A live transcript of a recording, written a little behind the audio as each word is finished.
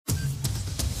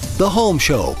The Home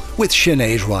Show with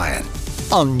Sinead Ryan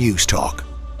on News Talk.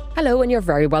 Hello, and you're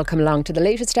very welcome along to the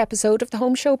latest episode of the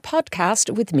Home Show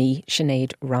podcast with me,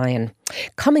 Sinead Ryan.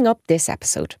 Coming up this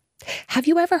episode, have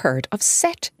you ever heard of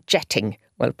set jetting?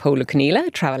 Well, Paula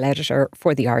Conneela, travel editor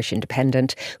for the Irish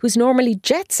Independent, who's normally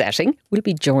jet setting, will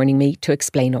be joining me to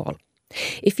explain all.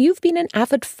 If you've been an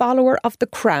avid follower of The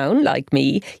Crown, like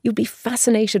me, you'll be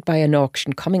fascinated by an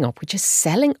auction coming up which is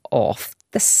selling off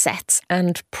the sets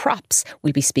and props.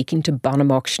 We'll be speaking to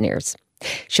Bonham auctioneers.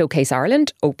 Showcase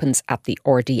Ireland opens at the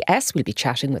RDS. We'll be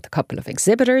chatting with a couple of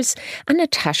exhibitors, and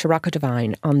Natasha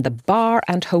Rockett-Devine on the bar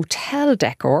and hotel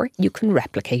decor you can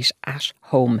replicate at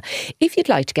home. If you'd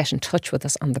like to get in touch with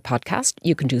us on the podcast,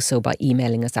 you can do so by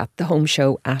emailing us at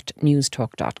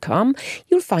thehomeshow@newstalk.com.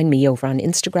 You'll find me over on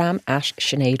Instagram at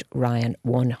Sinead Ryan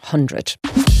 100.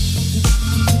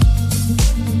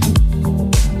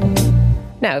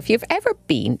 Now, if you've ever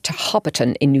been to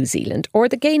Hobbiton in New Zealand or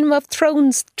the Game of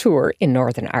Thrones tour in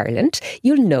Northern Ireland,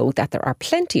 you'll know that there are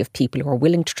plenty of people who are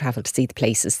willing to travel to see the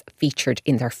places featured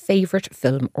in their favourite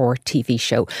film or TV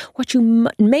show. What you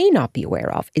may not be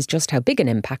aware of is just how big an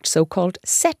impact so-called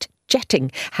set jetting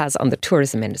has on the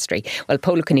tourism industry. Well,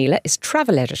 Paula Conneela is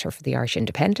travel editor for the Irish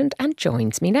Independent and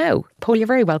joins me now. Paula, you're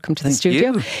very welcome to the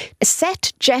studio. You.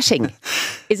 Set jetting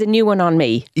is a new one on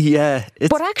me. Yeah.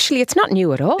 But actually, it's not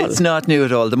new at all. It's not new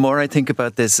at all. The more I think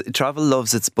about this, travel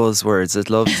loves its buzzwords. It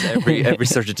loves every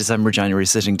sort of December, January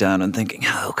sitting down and thinking,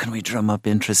 how can we drum up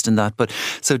interest in that? But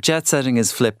so jet setting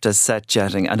is flipped as set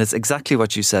jetting, and it's exactly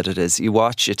what you said it is. You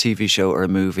watch a TV show or a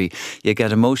movie, you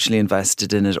get emotionally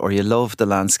invested in it, or you love the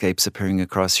landscapes appearing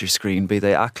across your screen, be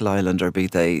they Achill Island or be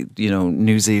they,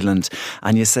 New Zealand,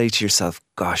 and you say to yourself,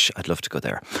 gosh, I'd love to go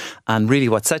there. And really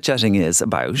what set jetting is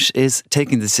about is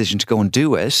taking the decision to go and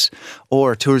do it,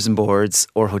 or tourism boards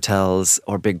or hotels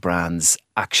or big brands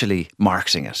actually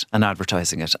marketing it and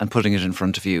advertising it and putting it in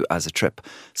front of you as a trip.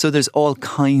 So there's all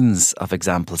kinds of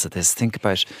examples of this. Think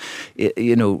about,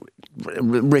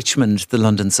 Richmond, the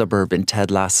London suburb in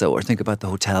Ted Lasso, or think about the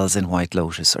hotels in White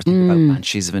Lotus, or think about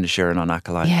Banshees of Inisherin on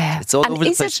Achill Island. Yeah. It's all over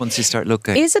the place once you start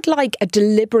looking. Is it like a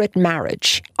deliberate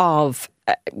marriage of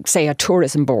say a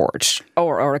tourism board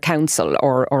or a council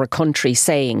or a country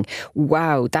saying,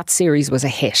 wow, that series was a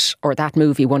hit or that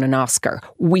movie won an Oscar,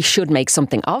 we should make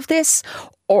something of this?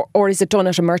 Or is it done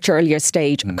at a much earlier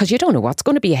stage because you don't know what's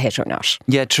going to be a hit or not?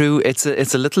 Yeah, true. It's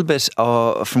a little bit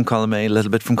from column A, a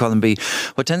little bit from column B.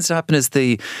 What tends to happen is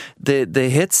the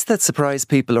hits that surprise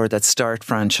people or that start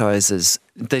franchises,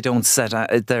 they don't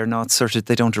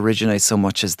originate so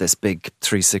much as this big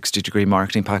 360-degree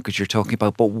marketing package you're talking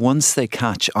about. But once they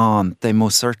catch on, they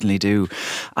most certainly do.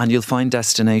 And you'll find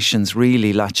destinations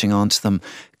really latching onto them.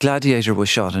 Gladiator was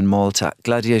shot in Malta.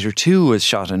 Gladiator 2 was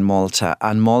shot in Malta.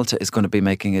 And Malta is going to be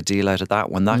making a deal out of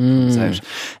that when that comes out.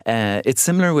 It's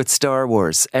similar with Star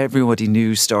Wars. Everybody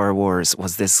knew Star Wars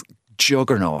was this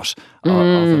juggernaut of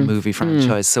a movie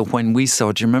franchise. So when we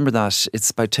saw, do you remember that?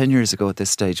 It's about 10 years ago at this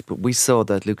stage, but we saw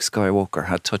that Luke Skywalker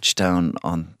had touched down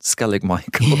on Skellig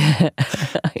Michael. Yeah,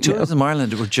 Tourism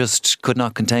Ireland could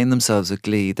not contain themselves with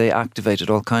glee. They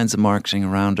activated all kinds of marketing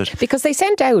around it. Because they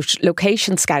sent out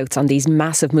location scouts on these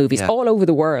massive movies all over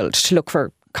the world to look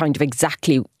for kind of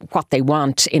exactly what they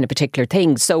want in a particular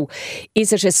thing. So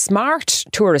is it a smart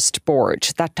tourist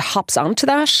board that hops onto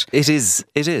that? It is.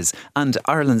 And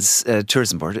Ireland's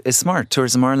tourism board is smart.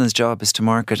 Tourism Ireland's job is to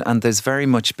market, and there's very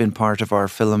much been part of our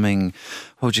filming,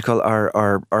 what would you call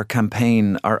our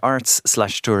campaign, our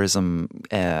arts/tourism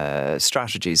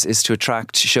strategies is to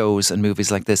attract shows and movies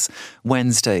like this.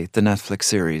 Wednesday, the Netflix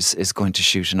series is going to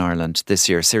shoot in Ireland this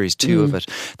year, series 2 of it.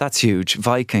 That's huge.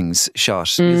 Vikings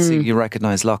shot. You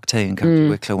recognise Loch Tay and County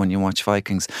Wicklow when you watch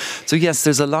Vikings. So yes,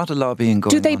 there's a lot of lobbying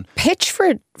going on. Do they pitch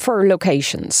for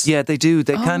locations? Yeah, they do.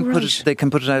 They can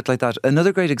put it out like that.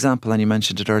 Another great example, and you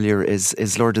mentioned it earlier,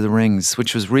 is Lord of the Rings,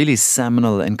 which was really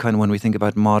seminal in kind of when we think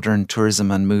about modern tourism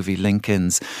and movie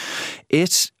link-ins.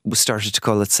 It started to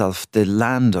call itself the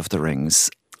Land of the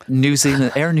Rings.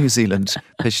 Air New Zealand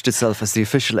pitched itself as the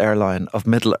official airline of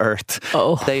Middle Earth.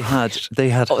 They had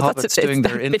hobbits doing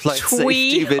their in-flight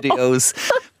safety videos.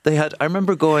 I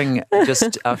remember going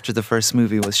just after the first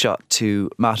movie was shot to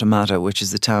Matamata, which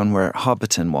is the town where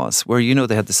Hobbiton was, where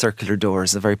they had the circular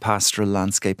doors, a very pastoral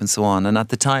landscape and so on. And at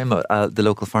the time, the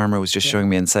local farmer was just showing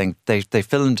me and saying they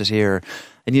filmed it here,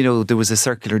 and there was a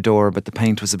circular door, but the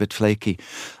paint was a bit flaky.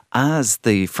 As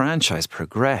the franchise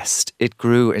progressed, it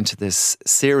grew into this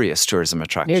serious tourism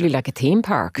attraction. Nearly like a theme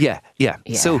park. Yeah.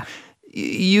 So,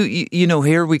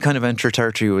 here we kind of enter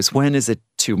territory was, when is it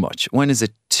too much? When is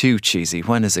it too cheesy?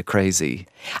 When is it crazy?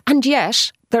 And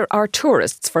yet, there are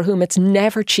tourists for whom it's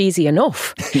never cheesy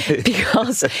enough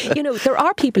because, you know, there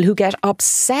are people who get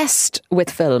obsessed with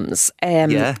films.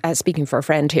 Speaking for a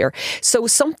friend here. So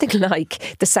something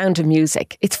like The Sound of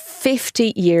Music, it's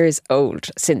 50 years old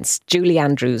since Julie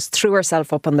Andrews threw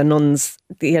herself up on the nuns,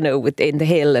 you know, in the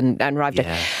hill and arrived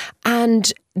there.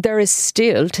 And there is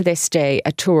still, to this day,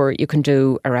 a tour you can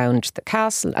do around the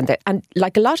castle. And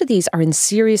like a lot of these are in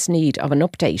serious need of an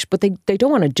update, but they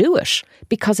don't want to do it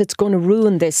because it's going to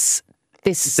ruin this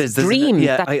dream.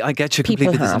 I get you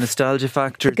completely. There's a nostalgia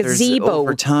factor. The gazebo, there's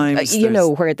over time. You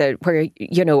know, where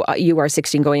you know, you are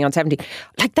 16 going on 17.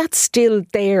 Like, that's still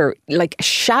there, like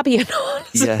shabby and all.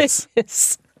 Yes.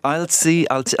 I'll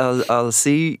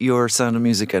see your Sound of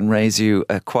Music and raise you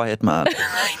a quiet man.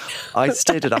 I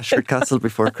stayed at Ashford Castle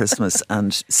before Christmas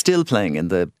and still playing in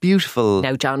the beautiful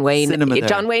now John Wayne. cinema there.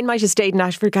 John Wayne might have stayed in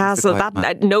Ashford Castle.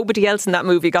 Nobody else in that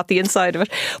movie got the inside of it.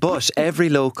 But every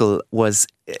local was,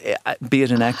 be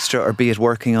it an extra or be it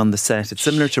working on the set, it's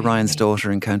similar to Ryan's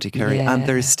Daughter in County Kerry. And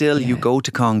there's still, you go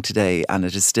to Cong today and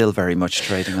it is still very much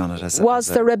trading on it as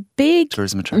there a big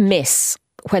tourism attraction miss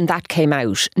when that came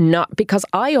out? Not because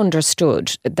I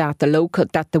understood that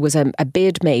there was a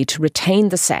bid made to retain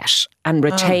the set and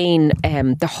retain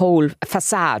the whole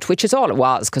facade, which is all it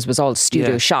was because it was all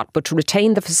studio shot, but to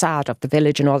retain the facade of the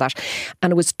village and all that.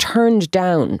 And it was turned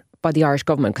down by the Irish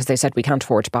government because they said we can't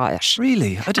afford to buy it.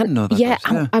 Really? I didn't know that. Yeah,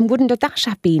 and wouldn't that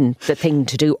have been the thing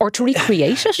to do, or to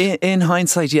recreate it? In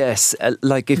hindsight, yes.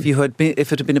 Like if it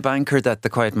had been a banker that The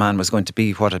Quiet Man was going to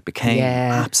be what it became,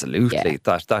 absolutely,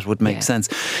 that would make sense.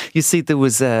 You see, there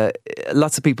was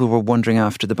lots of people were wondering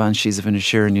after the Banshees of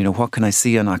Inisherin, you know, what can I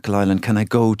see on Achill Island? Can I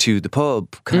go to the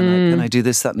pub? Can I do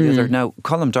this, that, and the other? Now,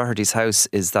 Colm Doherty's house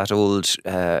is that old,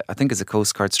 I think, it's a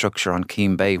Coast Guard structure on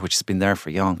Keem Bay, which has been there for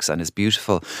yonks and is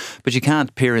beautiful. But you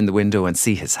can't peer in the window and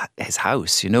see his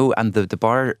house, you know, and the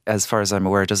bar, as far as I'm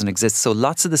aware, doesn't exist. So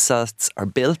lots of the sets are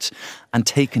built and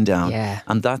taken down.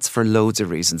 And that's for loads of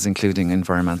reasons, including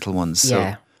environmental ones.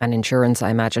 Yeah. And insurance,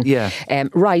 I imagine. Yeah.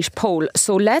 Right, Paul.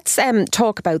 So let's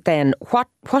talk about then what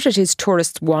it is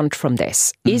tourists want from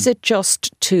this. Is it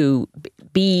just to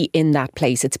be in that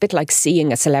place? It's a bit like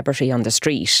seeing a celebrity on the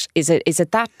street. Is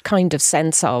it that kind of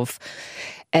sense of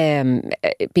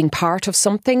being part of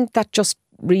something that just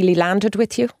really landed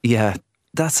with you? Yeah,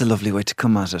 that's a lovely way to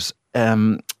come at it.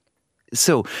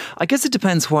 So I guess it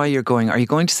depends why you're going. Are you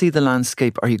going to see the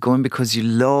landscape? Are you going because you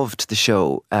loved the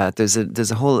show?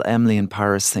 There's a whole Emily in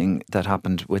Paris thing that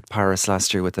happened with Paris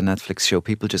last year with the Netflix show.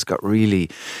 People just got really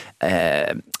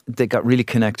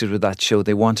connected with that show.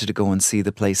 They wanted to go and see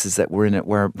the places that were in it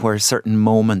where certain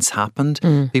moments happened.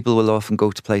 People will often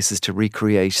go to places to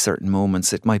recreate certain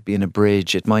moments. It might be in a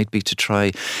bridge. It might be to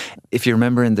try, if you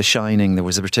remember in The Shining, there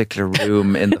was a particular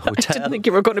room in the hotel. I didn't think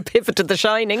you were going to pivot to The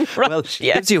Shining. Right. Well, it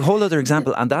gives you a whole other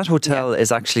example, and that hotel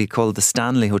is actually called the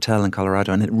Stanley Hotel in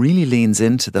Colorado, and it really leans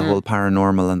into the whole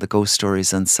paranormal and the ghost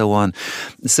stories and so on.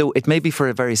 So it may be for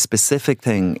a very specific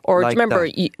thing. Or like remember,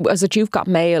 was it You've Got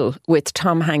Mail with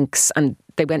Tom Hanks, and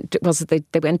they went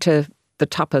to the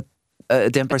top of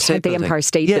the Empire State Building. The Empire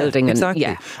State Building.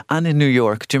 Exactly. And in New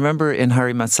York, do you remember in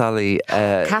Harry Met Sally?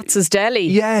 Katz's Deli.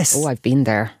 Yes. Oh, I've been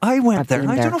there. I went there.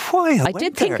 I don't know why I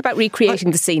did think about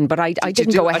recreating the scene, but I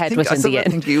didn't go ahead with it in the end.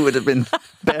 I think you would have been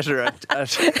better at I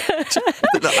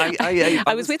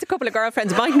was with a couple of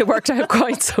girlfriends. Mine have worked out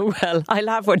quite so well. I'll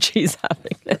have what she's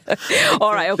having.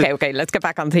 All right, okay, let's get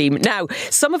back on theme. Now,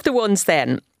 some of the ones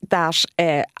then that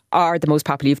are the most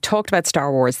popular. You've talked about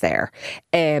Star Wars there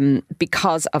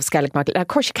because of Skellig Maggle. Of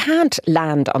course, you can't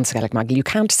land on Skellig Maggle. You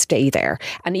can't stay there.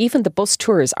 And even the bus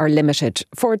tours are limited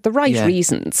for the right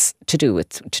reasons to do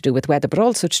with weather, but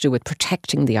also to do with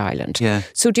protecting the island. Yeah.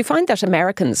 So do you find that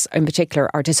Americans in particular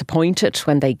are disappointed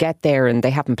when they get there and they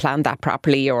haven't planned that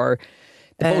properly, or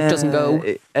the boat doesn't go?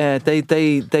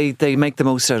 They make the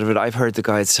most out of it. I've heard the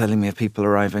guides telling me of people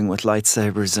arriving with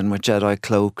lightsabers and with Jedi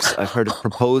cloaks. I've heard of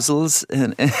proposals.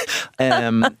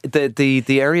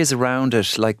 The areas around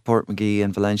it, like Portmagee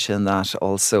and Valencia and that,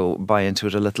 also buy into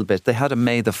it a little bit. They had a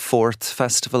May the 4th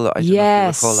festival. I don't know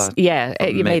if you recall that. Yeah,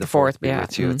 May the 4th be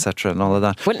with you, etc. and all of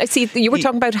that. Well, see, you were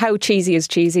talking about how cheesy is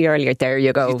cheesy earlier. There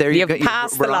you go. There you go.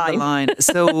 Passed We're on the line.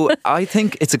 So I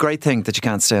think it's a great thing that you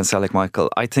can't stay on Skellig Michael.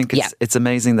 I think it's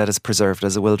amazing that it's preserved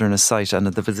as a wilderness site and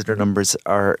that the visitor numbers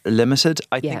are limited.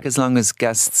 I think as long as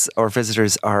guests or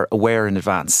visitors are aware in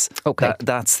advance,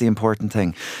 that's the important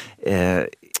thing.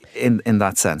 In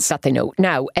that sense. That they know.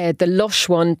 Now, the lush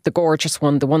one, the gorgeous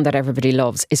one, the one that everybody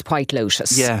loves is White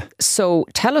Lotus. Yeah. So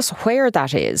tell us where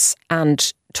that is,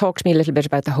 and talk to me a little bit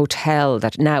about the hotel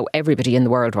that now everybody in the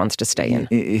world wants to stay in.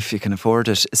 If you can afford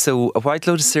it. So White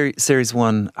Lotus Series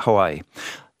 1, Hawaii.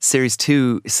 Series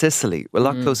 2, Sicily, a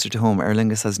lot closer to home. Aer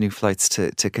Lingus has new flights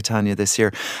to Catania this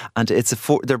year, and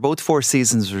they're both Four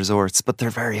Seasons resorts, but they're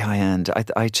very high end.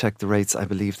 I checked the rates. I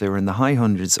believe they were in the high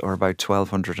hundreds, or about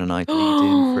 1,200 a night.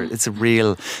 It's a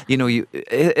real,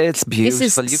 it's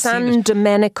beautiful. This is San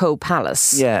Domenico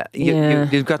Palace. Yeah,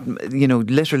 you've got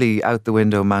literally out the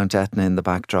window Mount Etna in the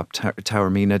backdrop,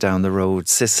 Taormina down the road.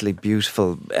 Sicily,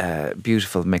 beautiful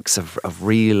mix of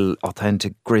real,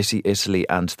 authentic, gritty Italy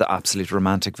and the absolute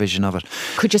romantic vision of it.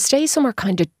 Could you stay somewhere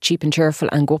kind of cheap and cheerful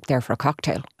and go up there for a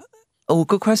cocktail? Oh,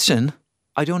 good question.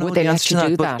 I don't know Would the they let answer you to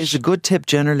do that, but that? it's a good tip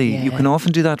generally. Yeah. You can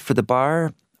often do that for the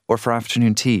bar or for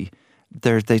afternoon tea.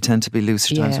 They tend to be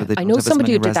looser times where they don't I know have as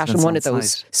somebody many who did that in residents one on of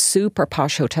those site. super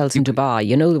posh hotels in Dubai.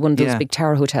 One of those big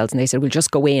tower hotels, and they said, we'll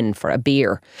just go in for a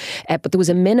beer. But there was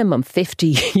a minimum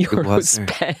 50 euros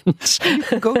spent. You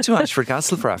can go to Ashford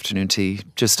Castle for afternoon tea,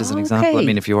 just as an example. I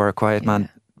mean, if you are a quiet man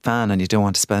fan and you don't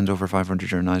want to spend over 500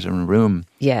 euro a night in a room,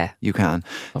 you can.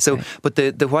 Okay. So, but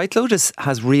the White Lotus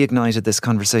has reignited this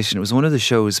conversation. It was one of the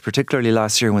shows, particularly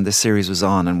last year when this series was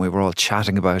on, and we were all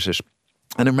chatting about it.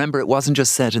 And I remember it wasn't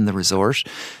just set in the resort.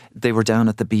 They were down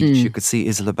at the beach. You could see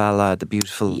Isola Bella, the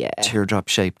beautiful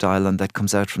teardrop-shaped island that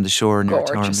comes out from the shore near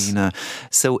Taormina.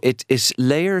 So it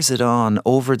layers it on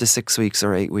over the 6 weeks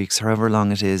or 8 weeks, however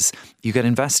long it is. You get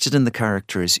invested in the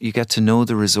characters. You get to know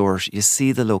the resort. You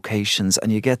see the locations,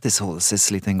 and you get this whole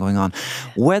Sicily thing going on.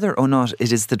 Whether or not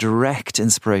it is the direct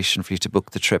inspiration for you to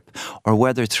book the trip, or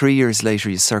whether 3 years later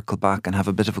you circle back and have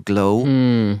a bit of a glow,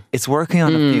 it's working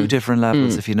on a few different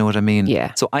levels, if you know what I mean. Yeah.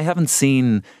 So I haven't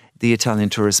seen the Italian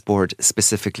Tourist Board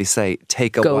specifically say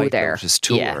take a White Lotus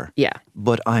tour. Yeah.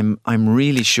 But I'm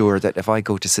really sure that if I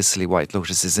go to Sicily, White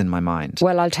Lotus is in my mind.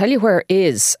 Well, I'll tell you where it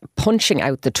is punching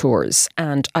out the tours.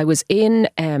 And I was in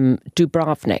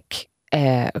Dubrovnik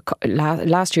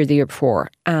last year, the year before,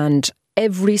 and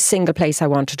every single place I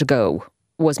wanted to go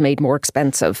was made more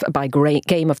expensive by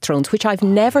Game of Thrones, which I've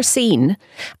never seen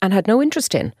and had no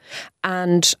interest in.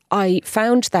 And I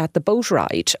found that the boat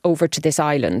ride over to this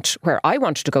island, where I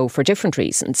wanted to go for different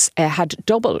reasons, had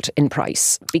doubled in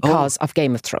price because of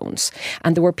Game of Thrones.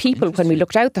 And there were people, when we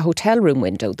looked out the hotel room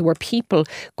window, there were people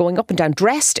going up and down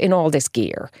dressed in all this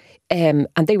gear. And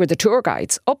they were the tour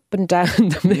guides up and down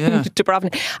the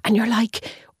Dubrovnik. And you're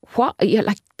like, what? Yeah,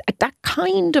 like that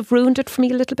kind of ruined it for me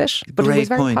a little bit. But Great it was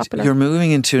very point. popular. You're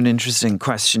moving into an interesting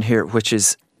question here, which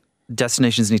is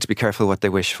destinations need to be careful what they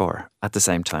wish for at the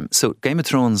same time. So Game of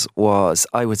Thrones was,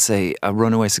 I would say, a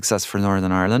runaway success for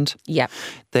Northern Ireland. Yeah.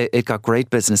 It got great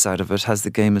business out of it, has the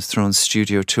Game of Thrones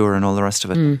studio tour and all the rest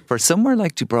of it. For somewhere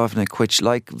like Dubrovnik, which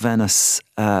like Venice,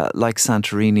 like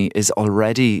Santorini, is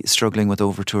already struggling with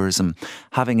over-tourism,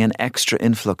 having an extra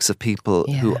influx of people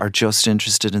who are just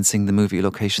interested in seeing the movie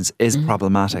locations is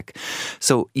problematic.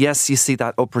 So yes, you see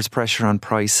that upwards pressure on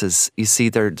prices. You see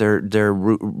they're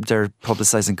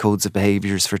publicising codes of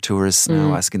behaviours for tourists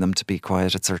now, asking them to be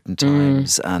quiet at certain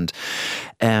times. And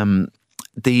I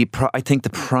think the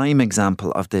prime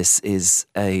example of this is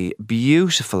a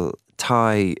beautiful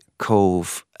Thai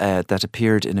cove that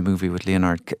appeared in a movie with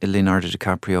Leonardo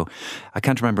DiCaprio. I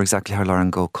can't remember exactly how long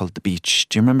ago, called The Beach.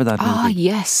 Do you remember that movie? Ah,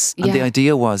 yes. And the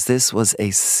idea was this was a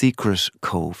secret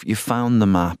cove. You found the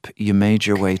map, you made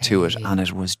your way to it, and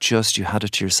it was just, you had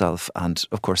it to yourself. And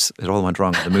of course, it all went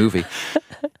wrong in the movie.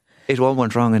 It all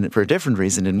went wrong for a different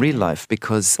reason in real life,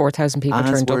 because 4,000 people as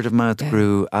turned word of mouth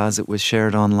grew, as it was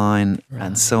shared online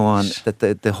and so on, that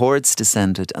the hordes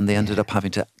descended, and they ended up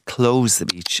having to close the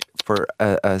beach for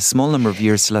a small number of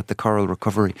years to let the coral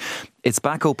recovery. It's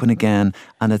back open again,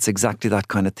 and it's exactly that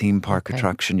kind of theme park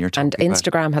attraction you're talking about. And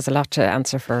Instagram has a lot to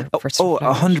answer for stuff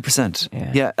like 100%.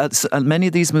 Yeah. Many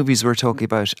of these movies we're talking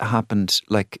about happened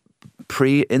like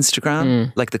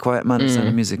pre-Instagram, like The Quiet Man of Sound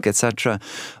of Music, etc.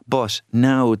 But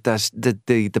now that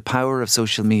the power of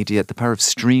social media, the power of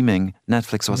streaming,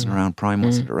 Netflix wasn't around, Prime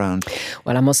wasn't around.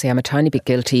 Well, I must say I'm a tiny bit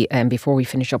guilty. Before we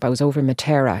finish up, I was over in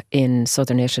Matera in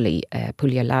southern Italy,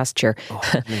 Puglia, last year.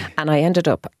 And I ended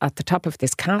up at the top of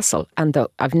this castle. And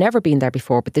I've never been there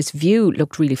before, but this view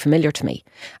looked really familiar to me.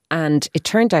 And it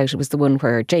turned out it was the one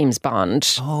where James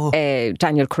Bond,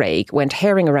 Daniel Craig, went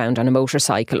herring around on a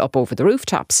motorcycle up over the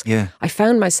rooftops. Yeah. I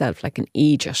found myself like an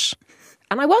idiot.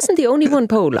 And I wasn't the only one,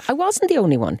 Paul. I wasn't the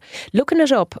only one. Looking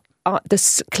it up,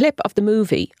 this clip of the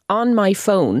movie on my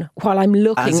phone while I'm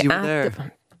looking at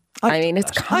the... I mean,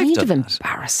 it's kind of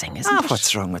embarrassing, isn't it?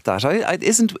 What's wrong with that?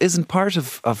 Isn't part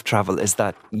of travel is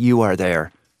that you are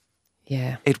there.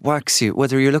 Yeah. It whacks you,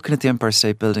 whether you're looking at the Empire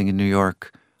State Building in New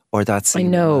York or that scene.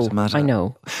 I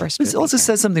know. It also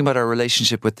says something about our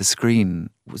relationship with the screen.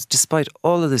 Was despite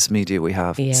all of this media we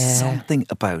have, something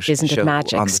about Isn't a show it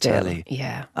magic on the still? telly,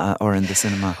 Yeah, or in the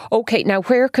cinema. Okay, now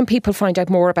where can people find out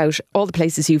more about all the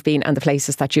places you've been and the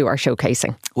places that you are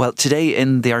showcasing? Well, today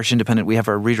in the Irish Independent we have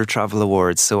our Reader Travel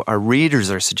Awards, so our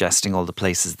readers are suggesting all the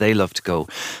places they love to go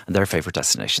and their favourite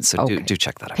destinations. So do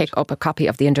check that out. Pick up a copy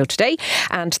of the Indo today,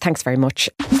 and thanks very much.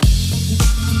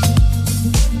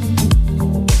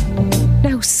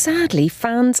 Now, sadly,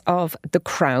 fans of The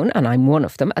Crown, and I'm one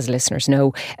of them, as listeners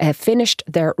know, finished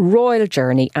their royal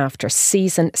journey after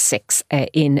season 6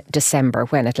 in December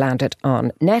when it landed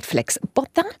on Netflix.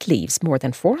 But that leaves more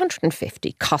than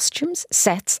 450 costumes,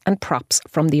 sets and props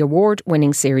from the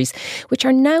award-winning series, which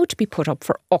are now to be put up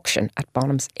for auction at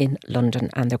Bonhams in London,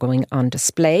 and they're going on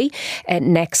display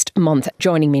next month.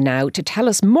 Joining me now to tell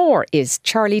us more is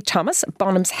Charlie Thomas,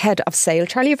 Bonhams Head of Sale.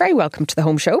 Charlie, you're very welcome to the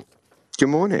Home Show. Good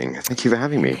morning. Thank you for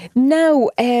having me. Now,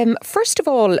 first of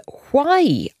all,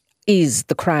 why is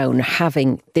The Crown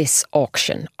having this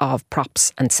auction of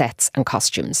props and sets and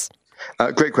costumes?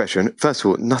 Great question. First of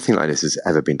all, nothing like this has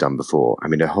ever been done before. I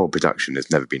mean, a whole production has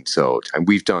never been sold. And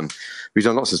we've done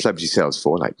lots of celebrity sales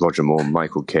for, like Roger Moore,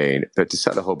 Michael Caine, but to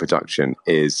sell a whole production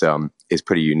is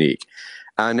pretty unique.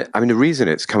 And I mean, the reason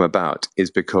it's come about is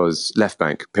because Left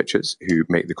Bank Pictures, who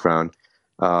make The Crown,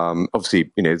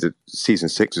 obviously, the season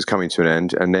 6 is coming to an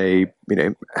end, and they,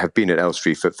 have been at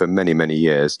Elstree for many, many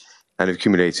years and have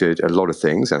accumulated a lot of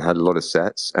things and had a lot of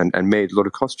sets and made a lot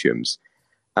of costumes.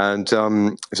 And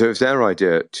so it's their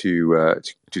idea to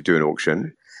do an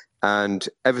auction, and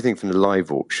everything from the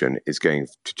live auction is going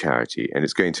to charity, and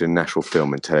it's going to the National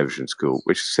Film and Television School,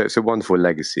 which is a wonderful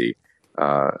legacy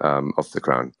of The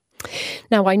Crown.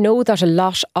 Now, I know that a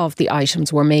lot of the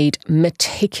items were made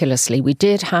meticulously. We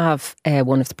did have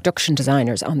one of the production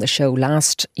designers on the show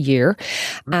last year,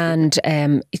 and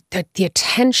the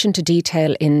attention to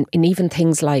detail in even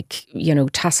things like,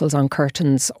 tassels on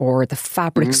curtains or the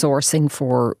fabric sourcing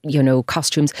for,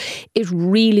 costumes, it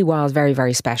really was very,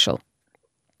 very special.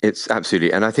 It's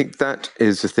absolutely, and I think that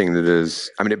is the thing that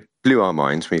it blew our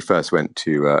minds when we first went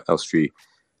to Elstree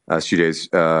Studios,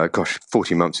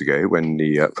 14 months ago when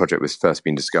the project was first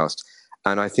being discussed.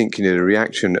 And I think, the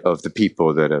reaction of the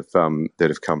people that have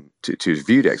come to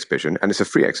view the exhibition, and it's a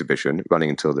free exhibition running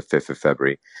until the 5th of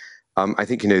February. I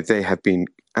think, they have been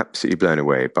absolutely blown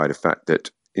away by the fact that,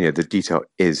 the detail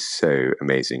is so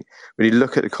amazing. When you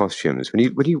look at the costumes, when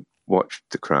you watch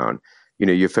The Crown,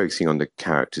 you're focusing on the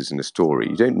characters and the story.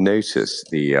 You don't notice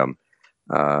the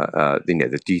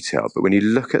detail. But when you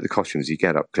look at the costumes, you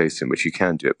get up close to them, which you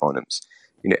can do at Bonhams.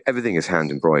 Everything is hand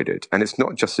embroidered, and it's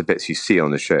not just the bits you see on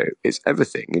the show. It's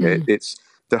everything. It's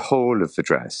the whole of the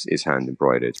dress is hand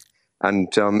embroidered, and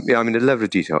the level of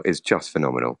detail is just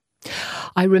phenomenal.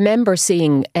 I remember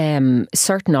seeing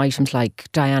certain items like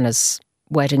Diana's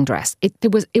wedding dress.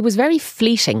 It was very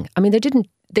fleeting. I mean,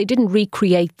 they didn't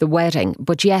recreate the wedding,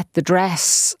 but yet the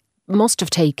dress must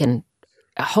have taken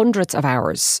hundreds of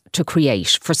hours to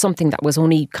create for something that was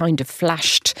only kind of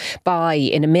flashed by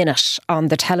in a minute on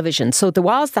the television. So there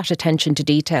was that attention to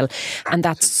detail and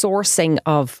that sourcing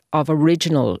of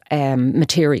original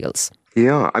materials.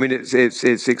 Yeah, I mean it's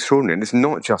extraordinary, and it's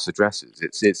not just the dresses;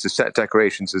 it's the set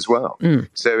decorations as well.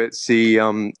 So it's the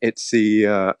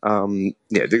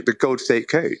gold state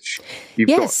coach.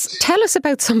 Tell us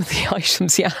about some of the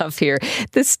items you have here.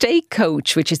 The state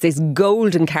coach, which is this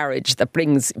golden carriage that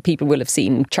brings, people will have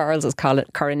seen Charles's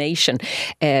coronation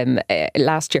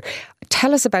last year.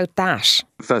 Tell us about that.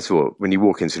 First of all, when you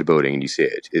walk into the building and you see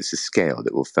it, it's a scale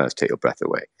that will first take your breath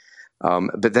away.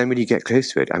 But then when you get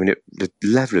close to it, the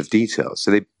level of detail. So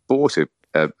they bought a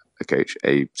coach,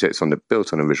 so it's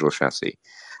built on a original chassis,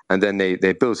 and then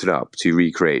they built it up to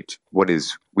recreate what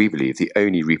is, we believe, the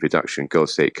only reproduction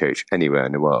gold state coach anywhere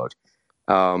in the world.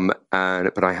 But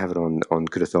I have it on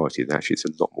good authority that actually it's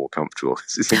a lot more comfortable.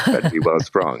 It's incredibly well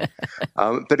sprung.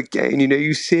 But again,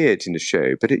 you see it in the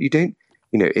show, but you don't.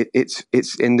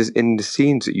 It's in the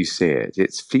scenes that you see it.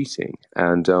 It's fleeting,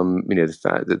 and the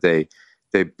fact that they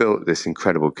built this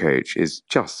incredible coach is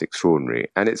just extraordinary.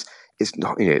 And it's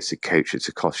not, it's a coach, it's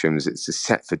a costumes, it's a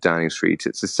set for Downing Street,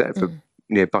 it's a set for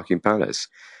Buckingham Palace.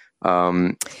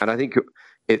 And I think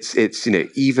it's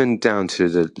even down to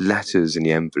the letters in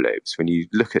the envelopes. When you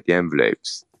look at the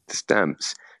envelopes, the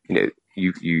stamps,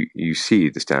 you see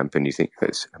the stamp and you think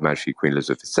it's Her Majesty Queen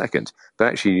Elizabeth II, but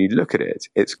actually you look at it,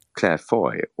 it's Claire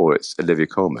Foy or it's Olivia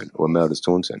Colman or Imelda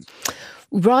Staunton.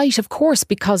 Right, of course,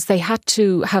 because they had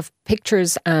to have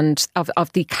pictures and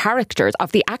of the characters,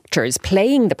 of the actors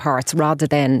playing the parts rather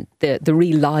than the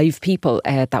real live people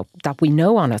that we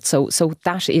know on it. So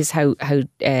that is how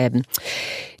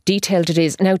detailed it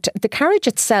is. Now, the carriage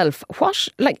itself,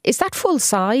 is that full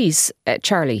size,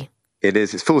 Charlie? It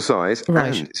is. It's full size,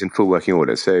 right, and it's in full working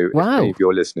order. So wow. If any of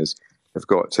your listeners have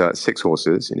got 6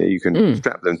 horses, you can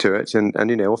strap them to it and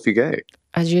off you go.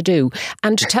 As you do.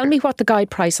 And tell me what the guide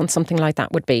price on something like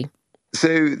that would be.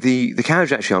 So the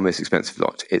carriage actually our most expensive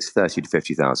lot. It's 30 to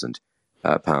 50,000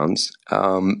 pounds.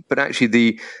 But actually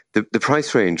the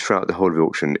price range throughout the whole of the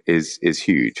auction is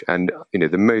huge. And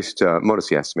the most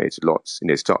modestly estimated lots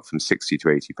start from 60 to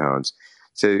 80 pounds.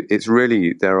 So it's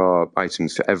really, there are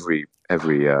items for every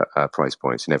price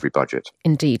point and every budget.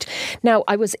 Indeed. Now,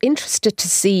 I was interested to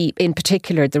see, in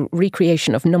particular, the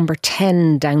recreation of number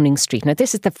 10 Downing Street. Now,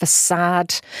 this is the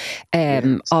facade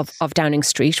of Downing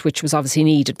Street, which was obviously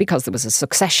needed because there was a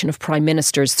succession of prime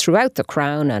ministers throughout the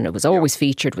Crown, and it was always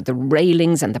featured with the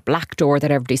railings and the black door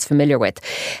that everybody's familiar with.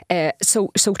 So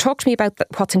talk to me about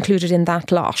what's included in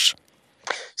that lot.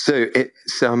 So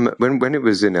it's when it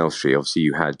was in Elstree, obviously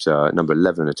you had number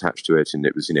 11 attached to it, and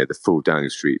it was the full Downing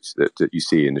Street that you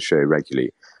see in the show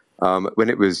regularly. When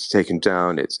it was taken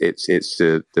down, it's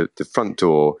the front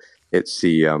door, it's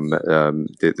the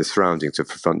surroundings of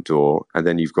the front door, and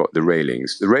then you've got the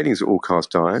railings. The railings are all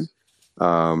cast iron,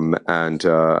 cast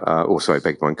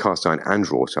iron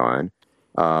and wrought iron,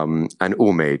 and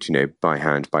all made by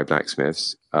hand by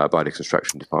blacksmiths by the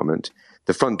construction department.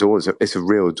 The front door it's a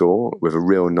real door with a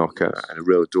real knocker and a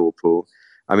real door pull.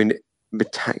 I mean,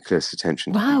 meticulous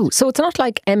attention. Wow. So it's not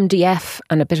like MDF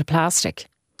and a bit of plastic.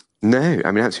 No,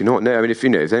 I mean, absolutely not. No, I mean, if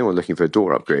anyone looking for a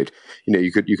door upgrade,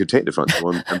 you could take the front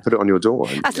door and put it on your door.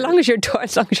 As long as your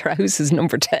house is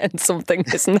number 10 something,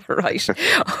 isn't that right?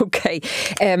 Okay,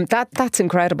 that's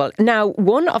incredible. Now,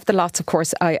 one of the lots, of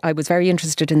course, I was very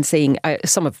interested in seeing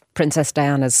some of Princess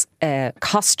Diana's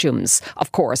costumes,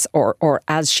 of course, or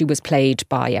as she was played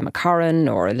by Emma Corrin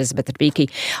or Elizabeth Debicki,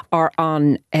 are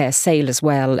on sale as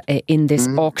well in this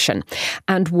auction.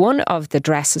 And one of the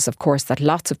dresses, of course, that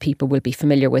lots of people will be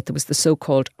familiar with was the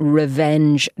so-called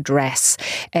revenge dress,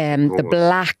 the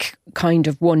black kind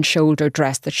of one-shoulder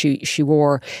dress that she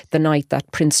wore the night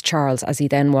that Prince Charles, as he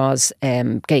then was,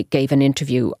 gave an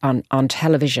interview on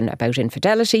television about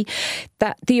infidelity.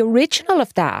 That the original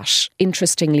of that,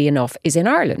 interestingly enough, is in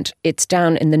Ireland. It's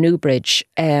down in the Newbridge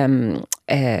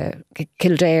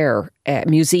Kildare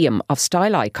Museum of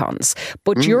Style Icons.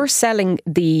 But you're selling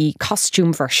the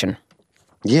costume version.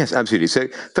 Yes, absolutely. So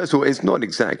first of all, it's not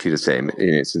exactly the same.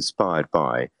 It's inspired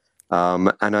by,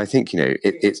 and I think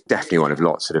it's definitely one of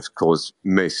lots that have caused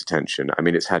most attention. I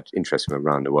mean, it's had interest from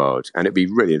around the world, and it'd be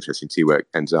really interesting to see where it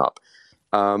ends up.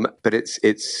 But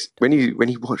it's when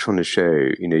you watch on the show,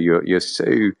 you're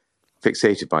so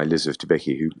fixated by Elizabeth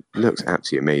Debicki, who looks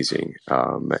absolutely amazing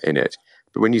in it.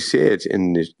 But when you see it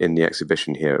in the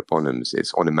exhibition here at Bonhams,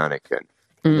 it's on a mannequin.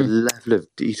 The level of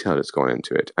detail that's gone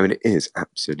into it, I mean, it is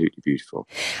absolutely beautiful.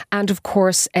 And of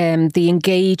course, the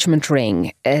engagement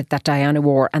ring that Diana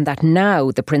wore and that now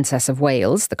the Princess of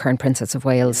Wales, the current Princess of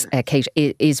Wales, Kate,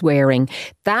 is wearing,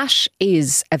 that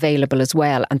is available as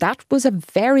well. And that was a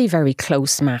very, very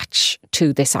close match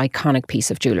to this iconic piece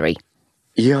of jewellery.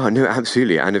 Yeah, no,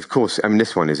 absolutely. And of course, I mean,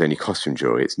 this one is only costume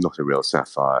jewelry. It's not a real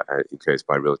sapphire enclosed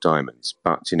by real diamonds.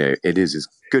 But, it is as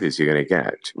good as you're going to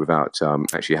get without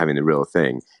actually having the real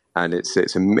thing. And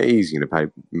it's amazing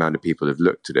the amount of people have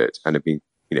looked at it and have been,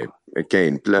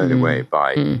 again, blown away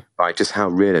by just how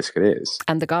realistic it is.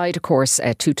 And the guide, of course,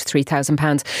 £2,000 to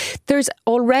 £3,000. There's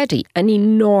already an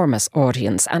enormous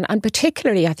audience, and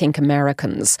particularly, I think,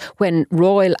 Americans, when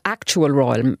actual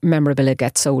royal memorabilia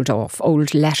gets sold off,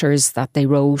 old letters that they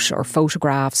wrote or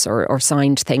photographs or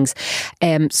signed things.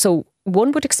 So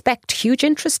one would expect huge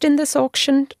interest in this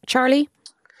auction, Charlie?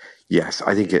 Yes,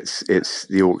 I think it's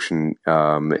the auction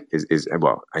is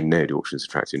well, I know the auction's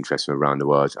attracted interest from around the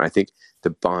world. And I think the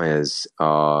buyers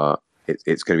are,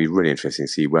 it's going to be really interesting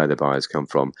to see where the buyers come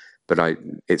from. But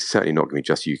it's certainly not going to be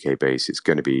just UK based. It's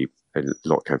going to be a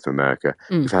lot coming from America.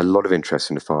 We've had a lot of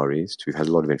interest in the Far East. We've had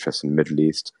a lot of interest in the Middle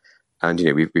East. And,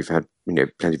 we've had,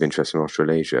 plenty of interest in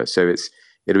Australasia. So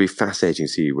it'll be fascinating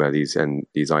to see where these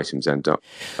items end up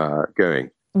going.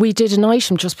 We did an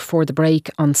item just before the break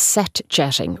on set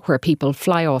jetting, where people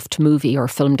fly off to movie or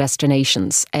film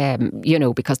destinations,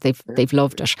 because they've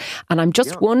loved it. And I'm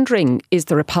just wondering, is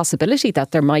there a possibility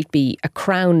that there might be a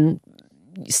Crown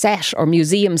set or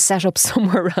museum set up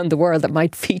somewhere around the world that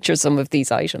might feature some of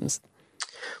these items?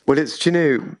 Well,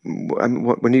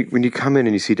 when you come in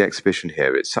and you see the exhibition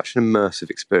here, it's such an immersive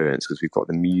experience because we've got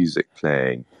the music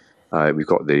playing, we've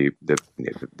got the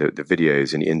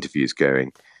videos and the interviews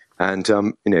going, and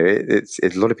it's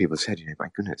a lot of people said, my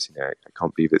goodness, I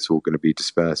can't believe it's all going to be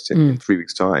dispersed in 3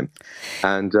 weeks' time,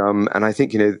 and I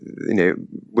think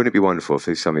wouldn't it be wonderful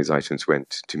if some of these items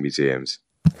went to museums?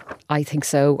 I think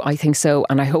so.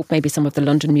 And I hope maybe some of the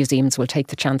London museums will take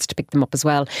the chance to pick them up as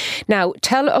well. Now,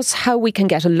 tell us how we can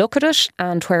get a look at it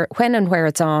and when and where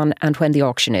it's on and when the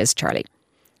auction is, Charlie.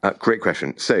 Great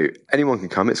question. So anyone can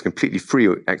come. It's a completely free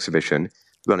exhibition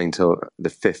running until the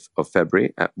 5th of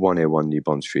February at 101 New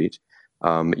Bond Street.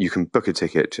 You can book a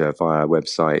ticket via our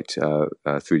website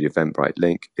through the Eventbrite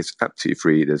link. It's absolutely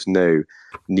free. There's no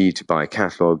need to buy a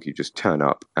catalogue. You just turn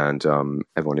up and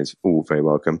everyone is all very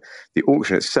welcome. The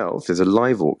auction itself, there's a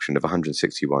live auction of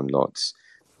 161 lots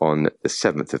on the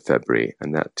 7th of February,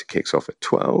 and that kicks off at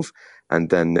 12. And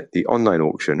then the online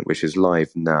auction, which is live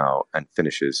now and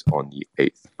finishes on the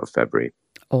 8th of February.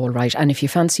 All right. And if you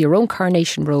fancy your own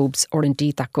carnation robes or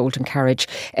indeed that golden carriage,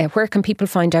 where can people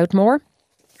find out more?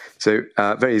 So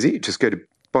very easy. Just go to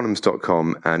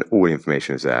bonhams.com and all the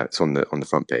information is there. It's on the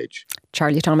front page.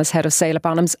 Charlie Thomas, Head of Sale at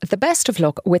Bonhams. The best of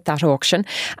luck with that auction.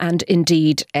 And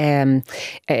indeed,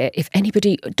 if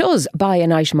anybody does buy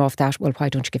an item off that, well, why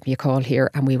don't you give me a call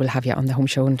here and we will have you on the home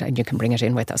show and you can bring it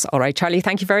in with us. All right, Charlie,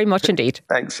 thank you very much indeed.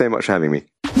 Thanks so much for having me.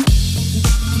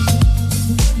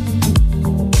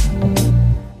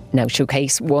 Now,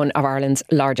 Showcase, one of Ireland's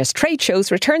largest trade shows,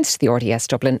 returns to the RDS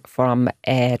Dublin from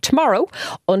tomorrow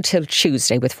until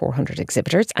Tuesday with 400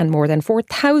 exhibitors and more than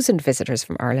 4,000 visitors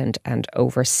from Ireland and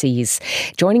overseas.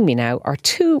 Joining me now are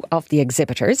two of the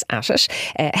exhibitors at it,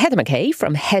 Heather McKay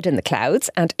from Head in the Clouds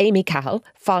and Amy Cahill,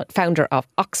 founder of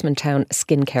Oxman Town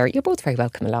Skincare. You're both very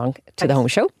welcome along to the home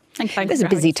show. Thank you. This is a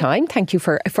busy time. Thank you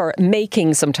for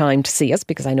making some time to see us,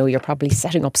 because I know you're probably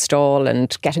setting up stall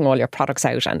and getting all your products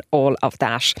out and all of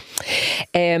that.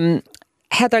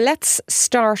 Heather, let's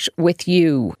start with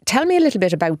you. Tell me a little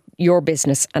bit about your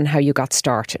business and how you got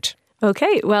started.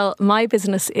 Okay, well, my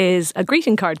business is a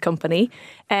greeting card company.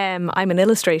 I'm an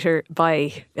illustrator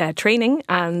by training,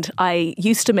 and I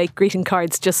used to make greeting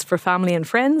cards just for family and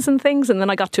friends and things, and then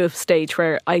I got to a stage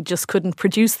where I just couldn't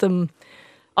produce them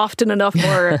often enough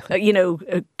or,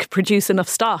 produce enough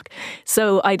stock.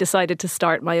 So I decided to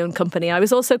start my own company. I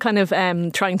was also kind of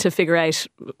trying to figure out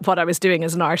what I was doing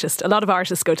as an artist. A lot of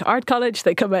artists go to art college,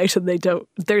 they come out and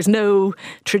there's no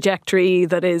trajectory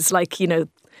that is like,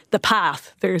 the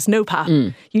path. There's no path.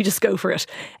 You just go for it.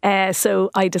 So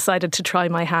I decided to try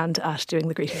my hand at doing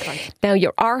the greeting card. Now,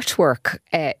 your artwork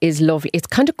is lovely. It's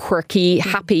kind of quirky,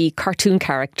 happy cartoon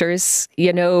characters,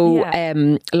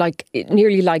 like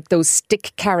nearly like those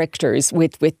stick characters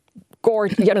with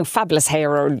gorgeous, fabulous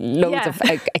hair or loads of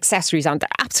accessories on. They're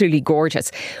absolutely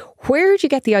gorgeous. Where did you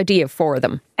get the idea for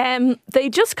them? They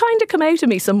just kind of come out of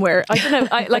me somewhere. I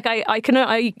don't know.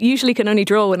 I usually can only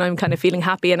draw when I'm kind of feeling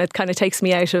happy, and it kind of takes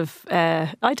me out of.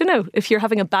 I don't know, if you're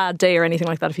having a bad day or anything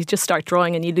like that. If you just start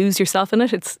drawing and you lose yourself in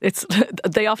it, it's.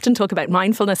 They often talk about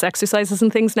mindfulness exercises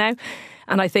and things now,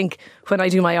 and I think when I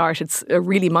do my art, it's a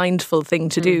really mindful thing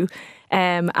to do.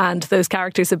 And those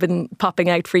characters have been popping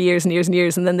out for years and years and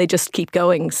years, and then they just keep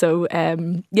going. So,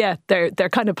 they're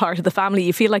kind of part of the family.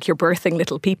 You feel like you're birthing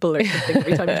little people or something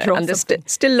every time you draw and there's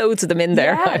still loads of them in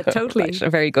there. Yeah, totally.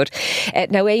 Right, very good.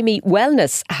 Now, Amy,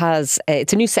 wellness has,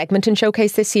 it's a new segment in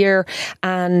Showcase this year,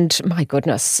 and my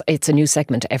goodness, it's a new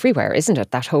segment everywhere, isn't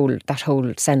it? That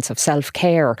whole sense of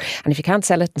self-care. And if you can't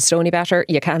sell it in Stoneybatter,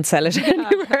 you can't sell it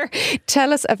anywhere.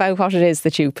 Tell us about what it is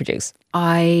that you produce.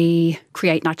 I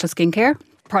create natural skincare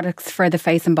products for the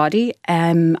face and body,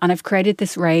 and I've created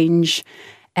this range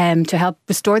to help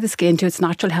restore the skin to its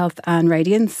natural health and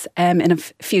radiance in a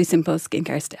few simple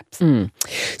skincare steps.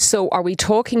 So are we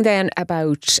talking then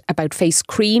about face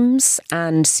creams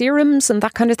and serums and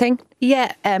that kind of thing?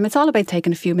 Yeah, it's all about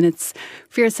taking a few minutes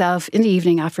for yourself in the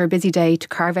evening after a busy day to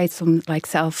carve out some like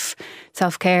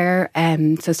self-care.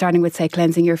 So starting with, say,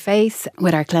 cleansing your face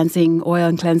with our cleansing oil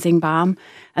and cleansing balm,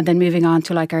 and then moving on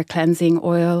to like our cleansing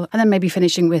oil, and then maybe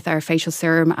finishing with our facial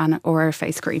serum or our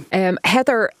face cream.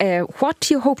 Heather, what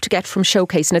do you hope to get from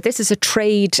Showcase? Now, this is a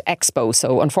trade expo,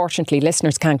 so unfortunately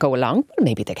listeners can't go along. Well,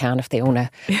 maybe they can if they own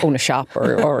a shop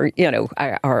or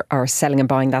are selling and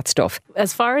buying that stuff.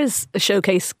 As far as a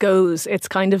Showcase goes, it's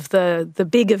kind of the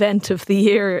big event of the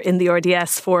year in the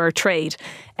RDS for trade.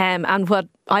 And what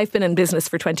I've been in business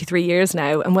for 23 years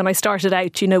now. And when I started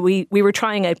out, we were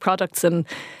trying out products and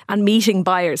meeting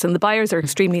buyers, and the buyers are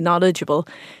extremely knowledgeable.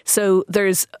 So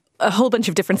there's a whole bunch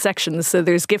of different sections. So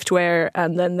there's giftware,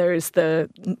 and then there's the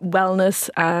wellness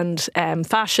and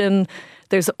fashion.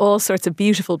 There's all sorts of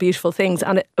beautiful, beautiful things.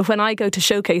 And when I go to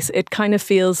Showcase, it kind of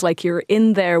feels like you're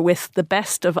in there with the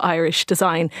best of Irish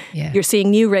design. Yeah. You're seeing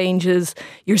new ranges.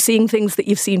 You're seeing things that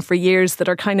you've seen for years that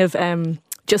are kind of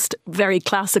just very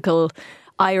classical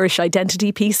Irish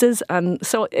identity pieces, and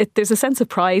so there's a sense of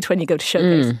pride when you go to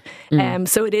Showcase.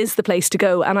 So it is the place to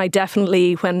go, and I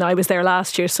definitely, when I was there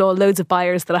last year, saw loads of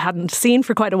buyers that I hadn't seen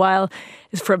for quite a while,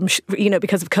 from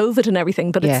because of COVID and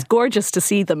everything. But it's gorgeous to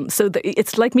see them. So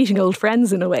it's like meeting old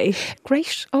friends in a way.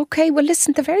 Great. Okay. Well,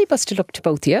 listen, the very best of luck to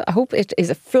both of you. I hope it is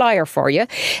a flyer for you.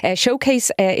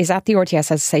 Showcase is at the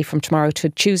RTS, as I say, from tomorrow to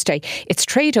Tuesday. It's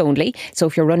trade only. So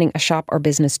if you're running a shop or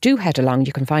business, do head along.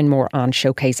 You can find more on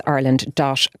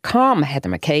showcaseireland.com. Heather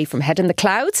McKay from Head in the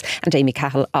Clouds and Amy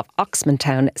Cahill of Oxman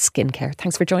Town Skincare.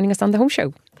 Thanks for joining us on The Home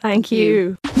Show. Thank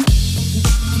you.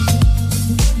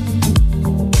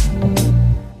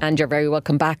 And you're very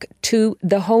welcome back to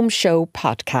the Home Show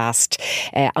podcast.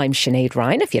 I'm Sinead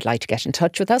Ryan. If you'd like to get in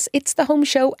touch with us, it's the Home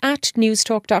Show at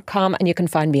newstalk.com, and you can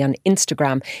find me on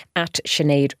Instagram at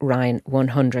Sinead Ryan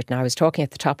 100. Now, I was talking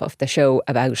at the top of the show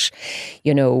about,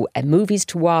 movies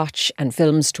to watch and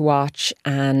films to watch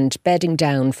and bedding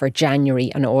down for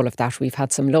January and all of that. We've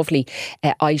had some lovely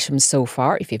items so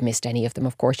far. If you've missed any of them,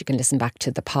 of course, you can listen back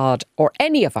to the pod or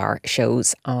any of our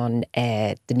shows on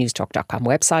the newstalk.com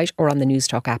website or on the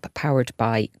Newstalk app powered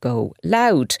by Go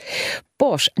Loud.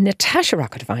 But Natasha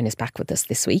Rockett-Devine is back with us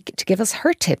this week to give us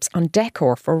her tips on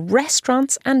decor for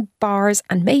restaurants and bars,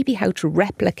 and maybe how to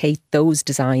replicate those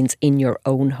designs in your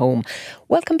own home.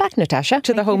 Welcome back, Natasha,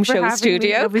 to the Home Show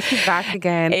studio. Lovely to be back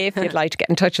again. If you'd like to get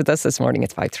in touch with us this morning,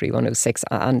 it's 53106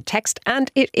 on text, and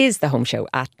it is the Home Show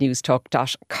at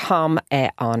newstalk.com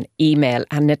on email.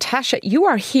 And Natasha, you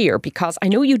are here because I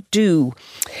know you do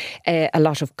a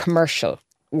lot of commercial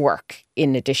work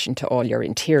in addition to all your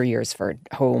interiors for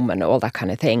home and all that kind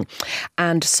of thing.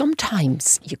 And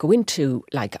sometimes you go into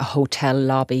like a hotel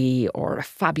lobby or a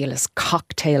fabulous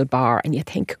cocktail bar and you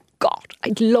think, God,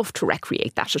 I'd love to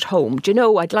recreate that at home. Do you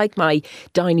know, I'd like my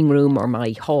dining room or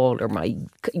my hall or my,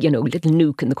 little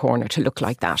nook in the corner to look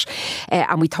like that.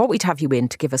 And we thought we'd have you in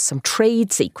to give us some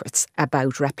trade secrets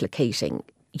about replicating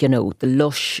the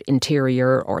lush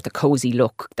interior or the cosy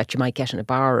look that you might get in a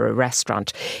bar or a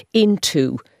restaurant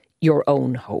into your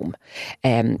own home,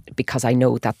 because I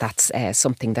know that that's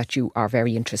something that you are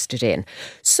very interested in.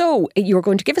 So you're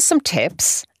going to give us some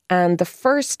tips, and the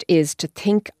first is to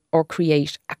think or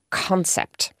create a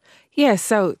concept. Yeah,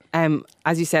 so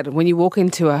as you said, when you walk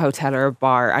into a hotel or a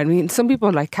bar, I mean, some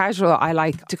people like casual, I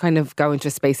like to kind of go into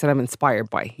a space that I'm inspired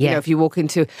by. Yeah. If you walk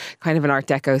into kind of an Art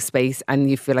Deco space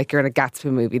and you feel like you're in a Gatsby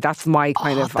movie, that's my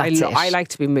kind of, I like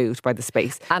to be moved by the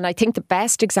space. And I think the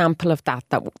best example of that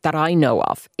I know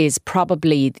of is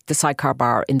probably the Sidecar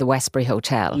Bar in the Westbury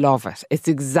Hotel. Love it. It's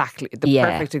exactly the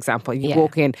perfect example. You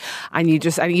walk in and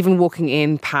and even walking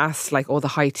in past like all the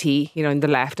high tea, in the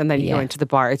left, and then you go into the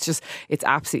bar. It's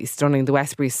absolutely stunning. The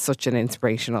Westbury is such an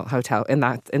inspirational hotel in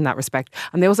that respect.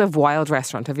 And they also have Wild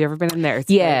Restaurant. Have you ever been in there? It's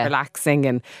very relaxing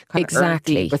and kind of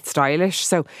earthy but stylish.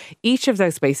 So each of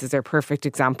those spaces are perfect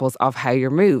examples of how you're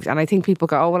moved. And I think people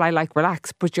go, oh, well, I like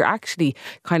relaxed, but you're actually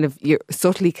you're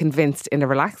subtly convinced in a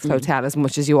relaxed hotel as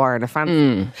much as you are in a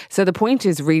fancy. So the point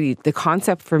is really, the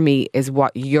concept for me is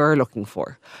what you're looking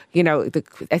for.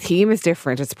 A theme is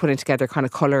different. It's putting together kind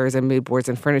of colours and mood boards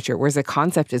and furniture, whereas a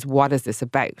concept is, what is this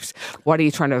about? What are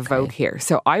you trying to evoke here?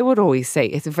 So I would always say,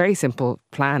 it's a very simple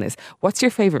plan, is what's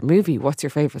your favourite movie? What's your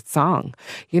favourite song?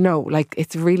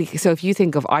 It's really, so if you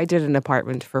think of, I did an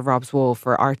apartment for Rob's Wall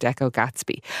for Art Deco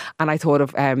Gatsby, and I thought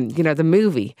of, the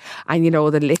movie and,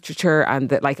 the literature,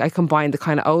 and I combined the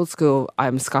kind of old school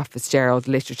Scott Fitzgerald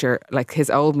literature, like his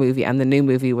old movie and the new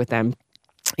movie with them.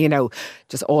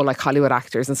 Just all like Hollywood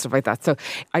actors and stuff like that. So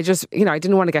I just, I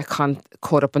didn't want to get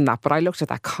caught up in that, but I looked at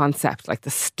that concept, like the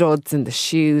studs in the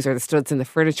shoes or the studs in the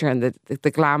furniture and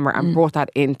the glamour, and brought that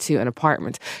into an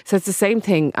apartment. So it's the same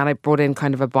thing, and I brought in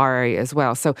kind of a bar area as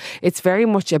well. So it's very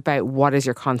much about what is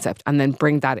your concept, and then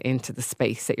bring that into the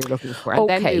space that you're looking for, and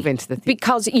then move into the theme.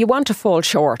 Because you want to fall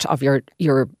short of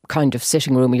your kind of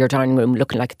sitting room or your dining room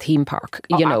looking like a theme park.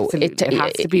 Absolutely. It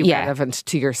has to be relevant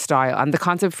to your style. And the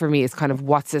concept for me is kind of,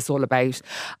 what what's this all about?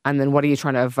 And then what are you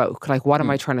trying to evoke? Like, what am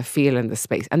I trying to feel in this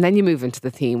space? And then you move into the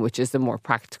theme, which is the more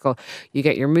practical. You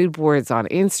get your mood boards on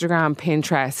Instagram,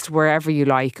 Pinterest, wherever you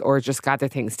like, or just gather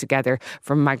things together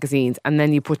from magazines. And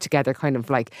then you put together kind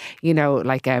of like, you know,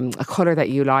 like a colour that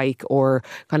you like, or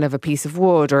kind of a piece of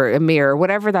wood or a mirror,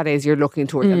 whatever that is you're looking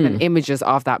towards, and then images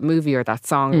of that movie or that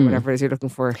song or whatever it is you're looking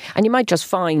for. And you might just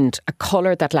find a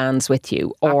colour that lands with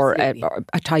you, or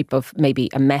a type of maybe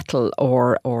a metal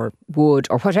or wood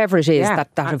or whatever it is that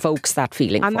evokes that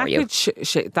feeling and for you.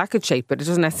 That could shape it. It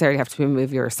doesn't necessarily have to be a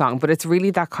movie or a song, but it's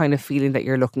really that kind of feeling that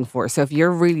you're looking for. So if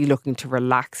you're really looking to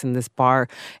relax in this bar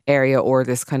area or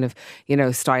this kind of, you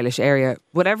know, stylish area,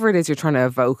 whatever it is you're trying to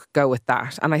evoke, go with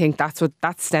that. And I think that's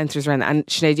centres around. And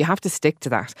Sinead, you have to stick to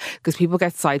that, because people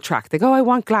get sidetracked. They go, I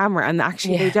want glamour, and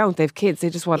actually they don't. They have kids. They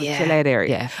just want a chill out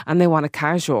area, and they want a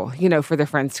casual, you know, for their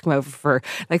friends to come over for.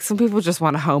 Like, some people just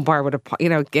want a home bar with a, you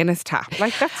know, Guinness tap.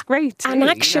 Like, that's great too, and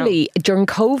actually, during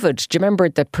COVID, do you remember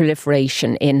the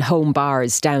proliferation in home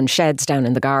bars sheds down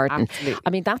in the garden? Absolutely. I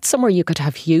mean, that's somewhere you could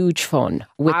have huge fun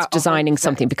with designing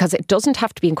something, because it doesn't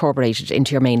have to be incorporated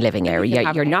into your main living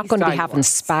area. You're not going to be having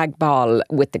spag ball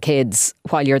with the kids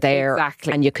while you're there,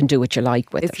 and you can do what you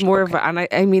like with it. It's more of a, and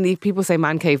I mean, people say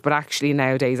man cave, but actually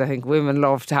nowadays I think women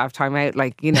love to have time out.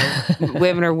 Like, you know,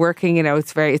 women are working, you know,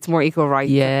 it's more equal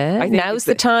rights. Yeah, I think now's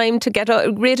the time to get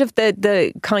rid of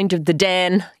the kind of the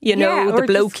den, you know, the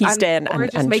blokey's den,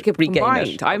 and just make it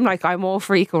combined. I'm all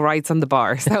for equal rights on the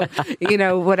bar. So, you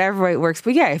know, whatever way it works.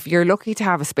 But yeah, if you're lucky to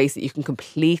have a space that you can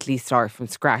completely start from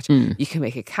scratch, you can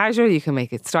make it casual, you can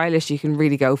make it stylish, you can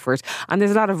really go for it. And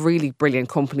there's a lot of really brilliant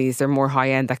companies, they're more high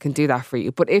end, that can do that for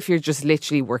you. But if you're just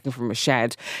literally working from a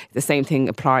shed, the same thing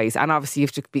applies. And obviously you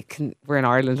have to be, we're in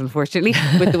Ireland unfortunately,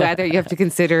 with the weather, you have to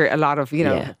consider a lot of, you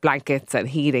know, blankets and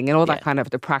heating and all that kind of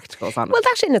the practicals on it. Well,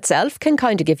 that in itself can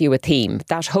kind of give you a theme,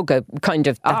 that hugger kind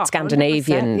of, that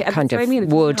Scandinavian kind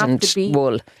of wood and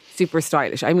wool. Super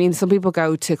stylish. I mean, some people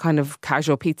go to kind of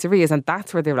casual pizzerias and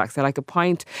that's where they relax. They like a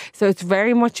pint. So it's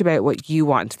very much about what you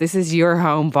want. This is your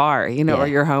home bar, you know, or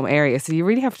your home area. So you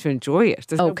really have to enjoy it.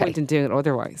 There's no point in doing it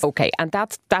otherwise. Okay. And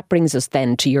that brings us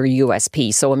then to your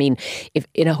USP. So, I mean, if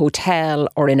in a hotel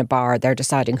or in a bar, they're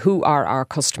deciding who are our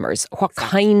customers, what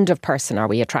kind of person are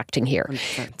we attracting here?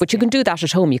 But you can do that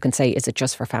at home. You can say, is it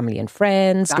just for family and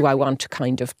friends? Do I want to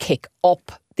kind of kick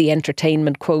up the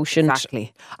entertainment quotient?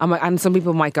 Exactly. And some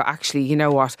people might go, actually, you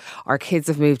know what, our kids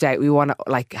have moved out, we want to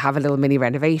like have a little mini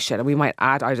renovation, and we might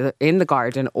add either in the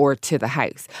garden or to the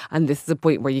house. And this is a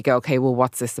point where you go, okay, well,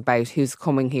 what's this about? Who's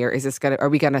coming here? Are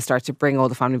we going to start to bring all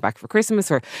the family back for Christmas,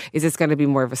 or is this going to be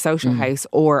more of a social house?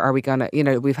 Or are we going to, you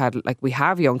know, we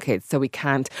have young kids, so we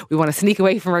want to sneak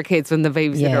away from our kids when the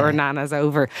babysitter or nana's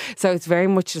over. So it's very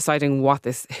much deciding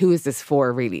who is this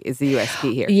for, really, is the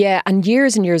USP here. Yeah, and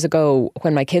years ago,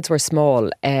 when my kids were small,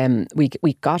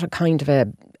 we got a kind of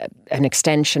an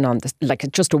extension on this, like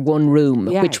just a one room,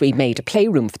 which we made a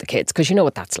playroom for the kids, because you know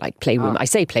what that's like, playroom. I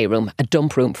say playroom, a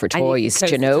dump room for toys,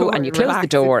 you know, and you close the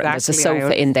door and there's a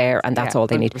sofa in there and that's all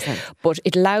they need. But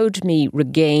it allowed me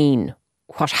regain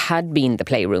what had been the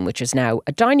playroom, which is now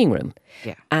a dining room,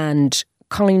 and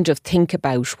kind of think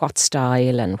about what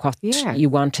style and what you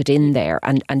wanted in there,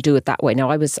 and do it that way. Now,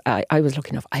 I was lucky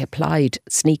enough, I applied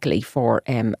sneakily for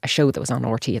a show that was on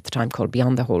RT at the time called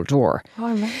Beyond the Whole Door. Oh,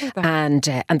 I remember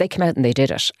that. And they came out and they did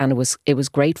it, and it was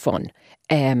great fun.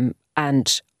 And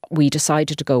we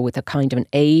decided to go with a kind of an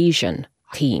Asian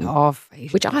theme,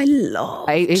 which I love.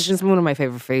 Asian's one of my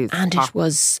favourite foods. And it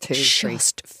was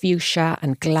just fuchsia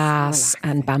and glass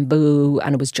and bamboo,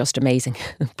 and it was just amazing.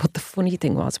 But the funny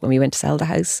thing was, when we went to sell the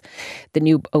house, the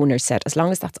new owner said, as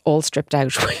long as that's all stripped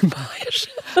out, we can buy it.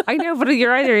 I know, but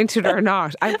you're either into it or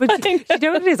not. But you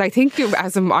know what it is? I think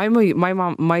I'm a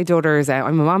mom now, my daughter's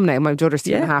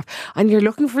 2.5, and you're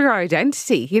looking for your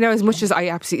identity. You know, as much as I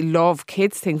absolutely love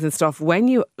kids things and stuff, when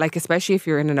you, like, especially if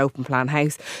you're in an open plan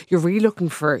house, you're really looking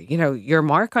for, you know, your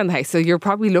mark on the house. So you're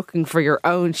probably looking for your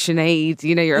own Sinead,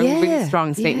 you know, your own really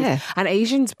strong statement. And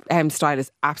Asian's style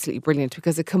is absolutely brilliant,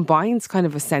 because it combines kind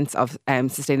of a sense of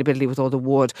sustainability with all the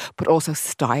wood, but also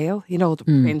style, you know, the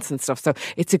prints and stuff. So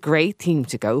it's a great theme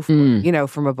to go for, you know,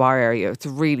 from a bar area. It's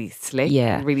really slick.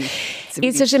 Yeah. Really,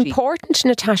 is it important,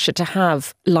 Natasha, to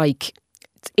have like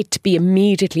it to be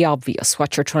immediately obvious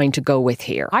what you're trying to go with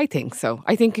here? I think so.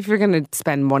 I think if you're going to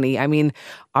spend money, I mean,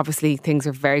 obviously things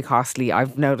are very costly.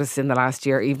 I've noticed in the last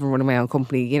year, even running my own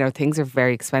company, you know, things are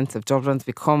very expensive. Dublin's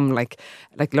become like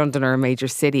London or a major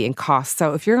city in cost.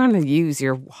 So if you're going to use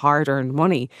your hard-earned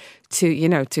money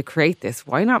to create this,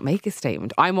 why not make a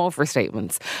statement? I'm all for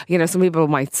statements. Some people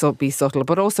might be subtle,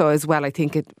 but also as well, I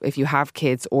think if you have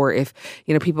kids, or if,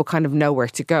 people kind of know where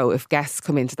to go, if guests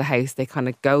come into the house, they kind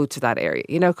of go to that area,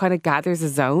 kind of gathers a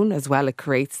zone as well. It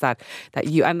creates that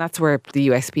and that's where the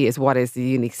USP is. What is the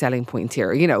unique selling point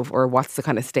here, or what's the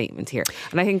kind of statement here?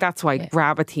 And I think that's why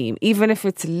grab a theme, even if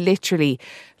it's literally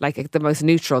like the most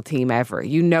neutral theme ever,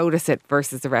 you notice it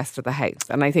versus the rest of the house.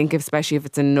 And I think especially if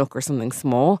it's a nook or something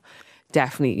small,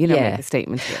 definitely, make a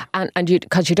statement here. And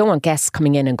because you don't want guests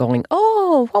coming in and going,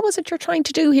 oh, what was it you're trying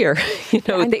to do here?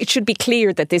 It should be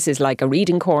clear that this is like a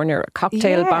reading corner, a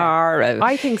cocktail bar.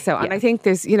 I think so. And I think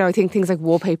there's, I think things like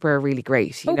wallpaper are really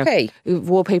great.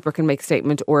 Wallpaper can make a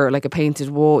statement, or like a painted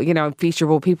wall, feature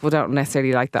wall. People don't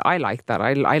necessarily like that. I like that.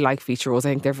 I like feature walls. I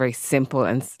think they're very simple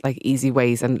and like easy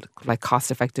ways and like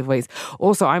cost effective ways.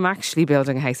 Also, I'm actually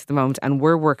building a house at the moment,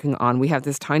 and we have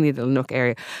this tiny little nook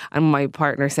area, and my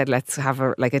partner said, let's have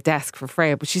a desk for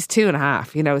Freya, but she's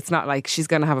 2.5. It's not like she's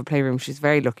going to have a playroom. She's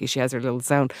very lucky. She has her little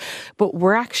zone. But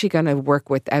we're actually going to work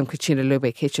with Cucina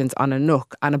Lube Kitchens on a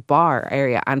nook and a bar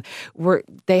area, and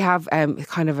they have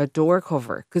kind of a door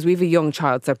cover, because we have a young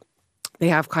child, so they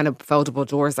have kind of foldable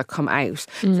doors that come out.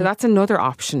 So that's another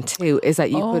option too, is that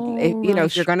you could,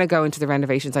 if you're going to go into the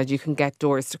renovation side, you can get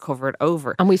doors to cover it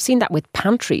over. And we've seen that with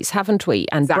pantries, haven't we?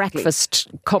 And breakfast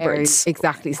cupboards.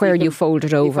 Exactly. Where you fold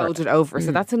it over. You fold it over.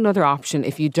 So that's another option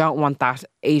if you don't want that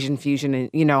Asian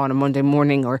fusion, on a Monday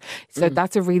morning.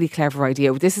 That's a really clever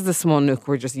idea. This is a small nook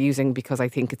we're just using because I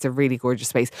think it's a really gorgeous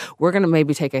space. We're going to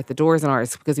maybe take out the doors in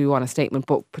ours because we want a statement,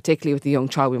 but particularly with the young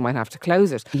child, we might have to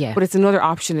close it. Yeah. But it's another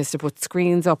option is to put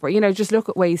screens up, or just look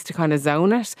at ways to kind of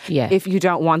zone it if you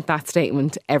don't want that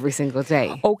statement every single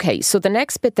day. Okay, so the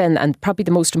next bit then, and probably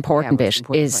the most important bit,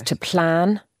 is to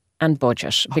plan and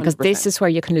budget, because 100%. This is where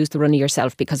you can lose the run of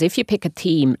yourself, because if you pick a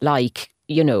theme like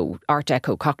Art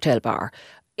Deco cocktail bar,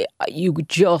 you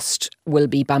just will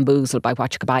be bamboozled by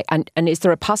what you could buy. And is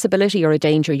there a possibility or a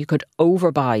danger you could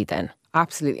overbuy then?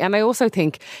 Absolutely. And I also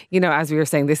think, as we were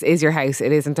saying, this is your house.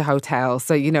 It isn't a hotel.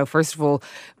 So, first of all,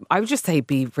 I would just say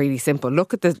be really simple.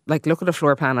 Look at a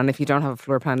floor plan. And if you don't have a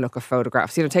floor plan, look at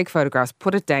photographs. Take photographs,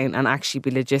 put it down, and actually be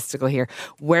logistical here.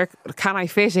 Where can I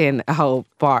fit in a whole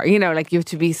bar? You have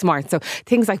to be smart. So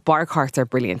things like bar carts are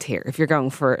brilliant here.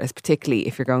 Particularly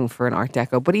if you're going for an Art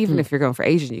Deco, but even if you're going for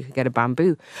Asian, you can get a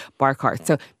bamboo bar cart.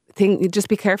 So just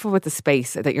be careful with the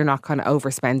space, that you're not kind of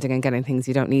overspending and getting things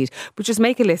you don't need, but just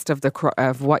make a list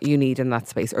of what you need in that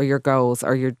space, or your goals,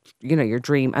 or your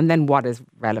dream, and then what is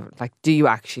relevant. Like, do you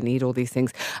actually need all these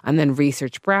things? And then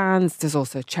research brands. There's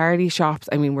also charity shops.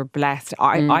 I mean, we're blessed.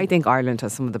 I think Ireland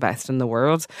has some of the best in the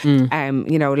world.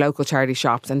 Local charity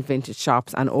shops and vintage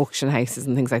shops and auction houses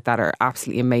and things like that are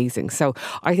absolutely amazing. So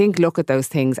I think look at those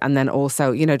things, and then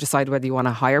also decide whether you want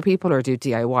to hire people or do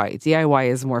DIY. DIY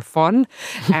is more fun.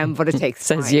 But it takes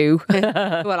time. Says you.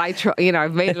 Well, I try,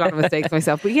 I've made a lot of mistakes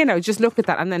myself, but just look at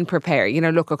that and then prepare.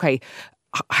 Okay,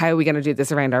 how are we going to do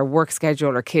this around our work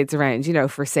schedule or kids around,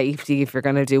 for safety? If you're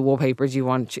going to do wallpapers, you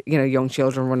want, young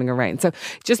children running around. So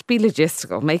just be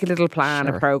logistical, make a little plan,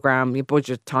 a program, your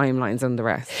budget, timelines, and the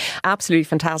rest. Absolutely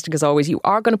fantastic as always. You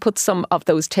are going to put some of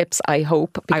those tips, I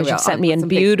hope, because you've sent me in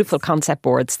beautiful concept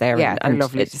boards there. Yeah, and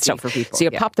lovely stuff for people. So you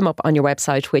pop them up on your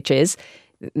website, which is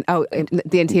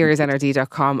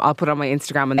theinteriorsnrd.com. I'll put it on my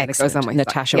Instagram, and then Excellent. It goes on my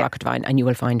Natasha Rockettvine, and you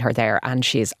will find her there, and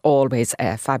she is always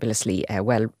fabulously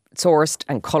well sourced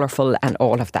and colourful and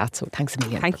all of that. So thanks a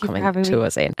million for coming to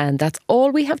us in. And that's all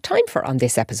we have time for on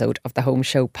this episode of the Home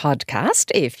Show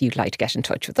podcast. If you'd like to get in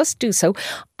touch with us, do so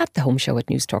at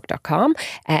thehomeshow@newstalk.com,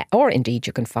 or indeed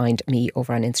you can find me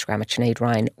over on Instagram at Sinead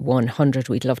Ryan 100.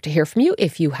 We'd love to hear from you.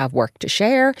 If you have work to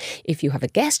share, if you have a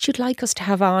guest you'd like us to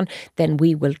have on, then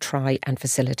we will try and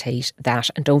facilitate that.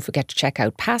 And don't forget to check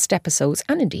out past episodes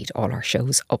and indeed all our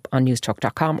shows up on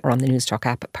newstalk.com or on the Newstalk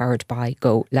app powered by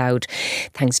Go Loud.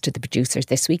 Thanks to the producers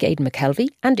this week, Aidan McKelvey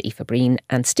and Aoife Breen,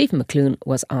 and Stephen McClune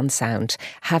was on sound.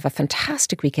 Have a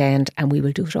fantastic weekend, and we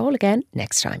will do it all again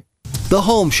next time. The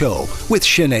Home Show with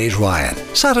Sinead Ryan,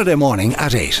 Saturday morning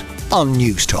at 8 on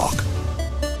Newstalk.